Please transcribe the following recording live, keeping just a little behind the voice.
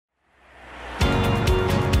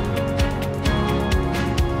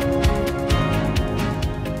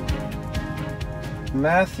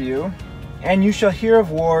Matthew, and you shall hear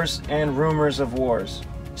of wars and rumors of wars.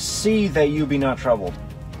 See that you be not troubled.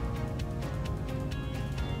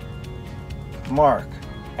 Mark,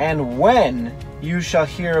 and when you shall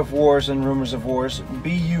hear of wars and rumors of wars,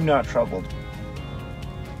 be you not troubled.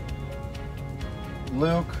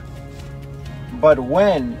 Luke, but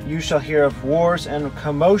when you shall hear of wars and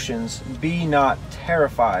commotions, be not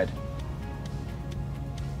terrified.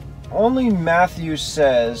 Only Matthew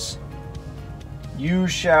says, you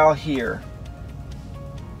shall hear.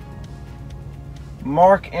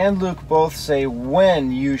 Mark and Luke both say,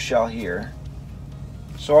 when you shall hear.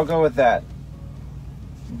 So I'll go with that.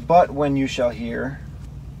 But when you shall hear,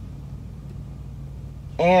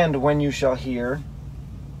 and when you shall hear.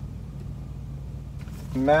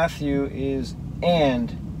 Matthew is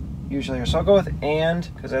and you shall hear. So I'll go with and,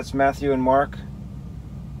 because that's Matthew and Mark.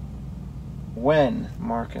 When,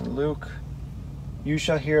 Mark and Luke, you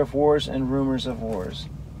shall hear of wars and rumors of wars.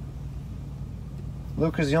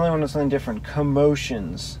 Luke is the only one with something different.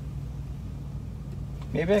 Commotions.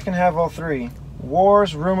 Maybe I can have all three.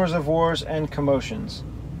 Wars, rumors of wars, and commotions.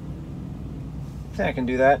 I think I can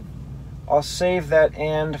do that. I'll save that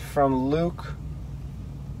and from Luke.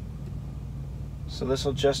 So this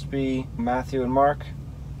will just be Matthew and Mark.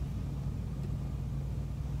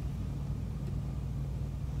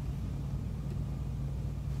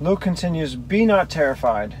 Luke continues, be not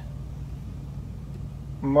terrified.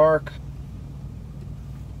 Mark,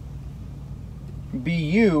 be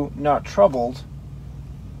you not troubled.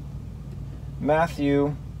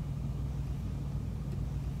 Matthew,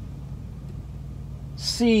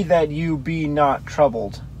 see that you be not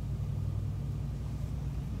troubled.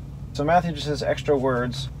 So Matthew just has extra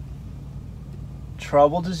words.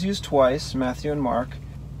 Troubled is used twice, Matthew and Mark.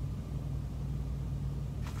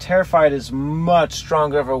 Terrified is much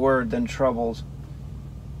stronger of a word than troubled.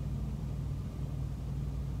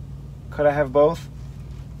 Could I have both?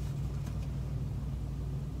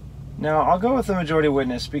 Now, I'll go with the majority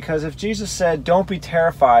witness, because if Jesus said, don't be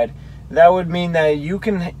terrified, that would mean that you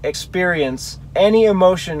can experience any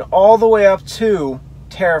emotion all the way up to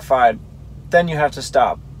terrified. Then you have to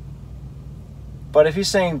stop. But if he's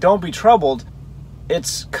saying, don't be troubled,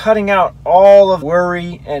 it's cutting out all of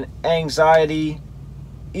worry and anxiety,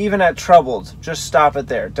 even at troubled. Just stop it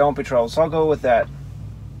there. Don't be troubled. So I'll go with that.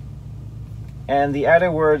 And the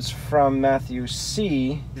added words from Matthew,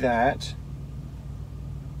 see that.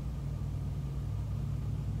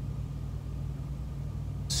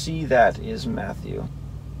 See that is Matthew.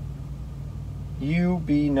 You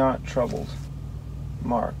be not troubled.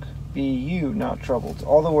 Mark, be you not troubled.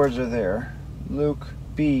 All the words are there. Luke,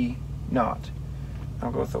 be not.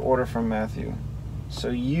 I'll go with the order from Matthew. So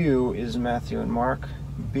you is Matthew and Mark.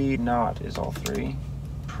 Be not is all three.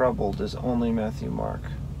 Troubled is only Matthew, Mark.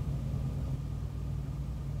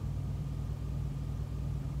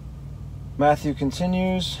 Matthew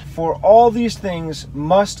continues, for all these things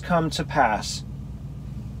must come to pass.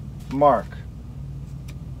 Mark,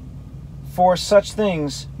 for such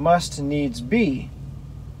things must needs be.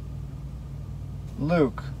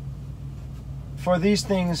 Luke, for these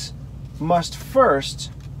things must first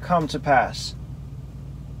come to pass.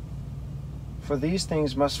 For these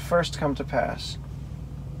things must first come to pass.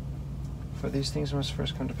 For these things must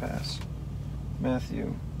first come to pass.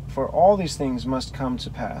 Matthew, for all these things must come to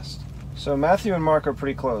pass. So Matthew and Mark are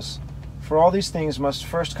pretty close. For all these things must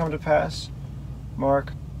first come to pass.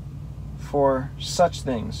 Mark, for such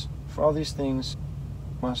things. For all these things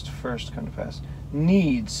must first come to pass.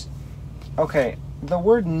 Needs. Okay, the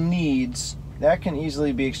word needs, that can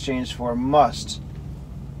easily be exchanged for must.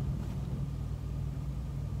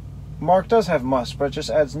 Mark does have must, but it just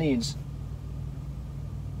adds needs.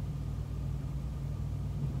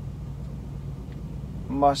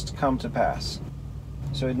 Must come to pass.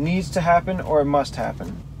 So it needs to happen or it must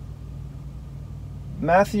happen.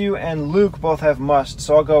 Matthew and Luke both have must,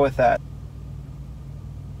 so I'll go with that.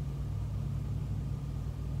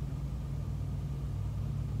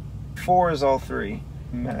 For is all three.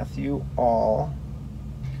 Matthew, all.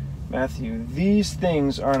 Matthew, these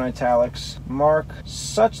things are in italics. Mark,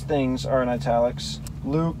 such things are in italics.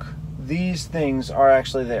 Luke, these things are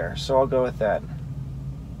actually there, so I'll go with that.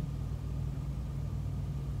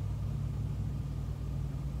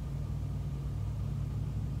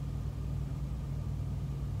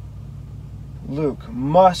 Luke,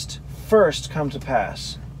 must first come to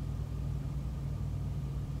pass.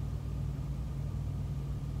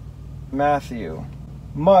 Matthew,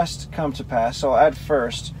 must come to pass, so I'll add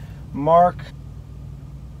first. Mark,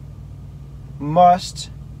 must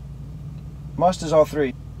is all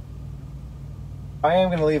three. I am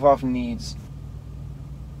going to leave off needs.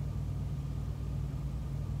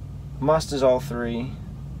 Must is all three.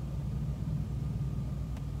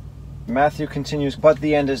 Matthew continues, but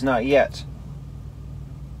the end is not yet.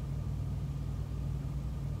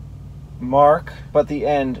 Mark, but the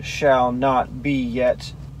end shall not be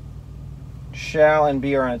yet. Shall and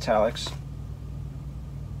be are in italics.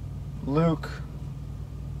 Luke,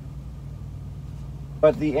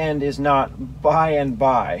 but the end is not by and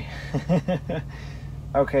by.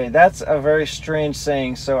 Okay, that's a very strange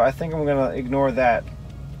saying, so I think I'm going to ignore that.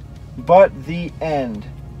 But the end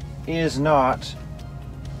is not.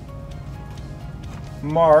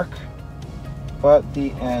 Mark, but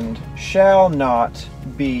the end shall not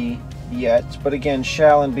be yet. But again,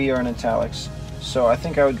 shall and be are in italics. So I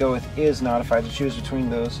think I would go with is not if I had to choose between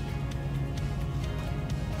those.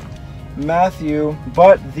 Matthew,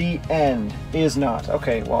 but the end is not.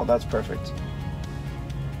 Okay, well, that's perfect.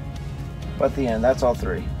 But the end, that's all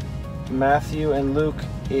three. Matthew and Luke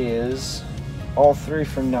is all three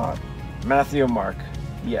for not. Matthew and Mark,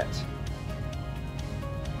 yet.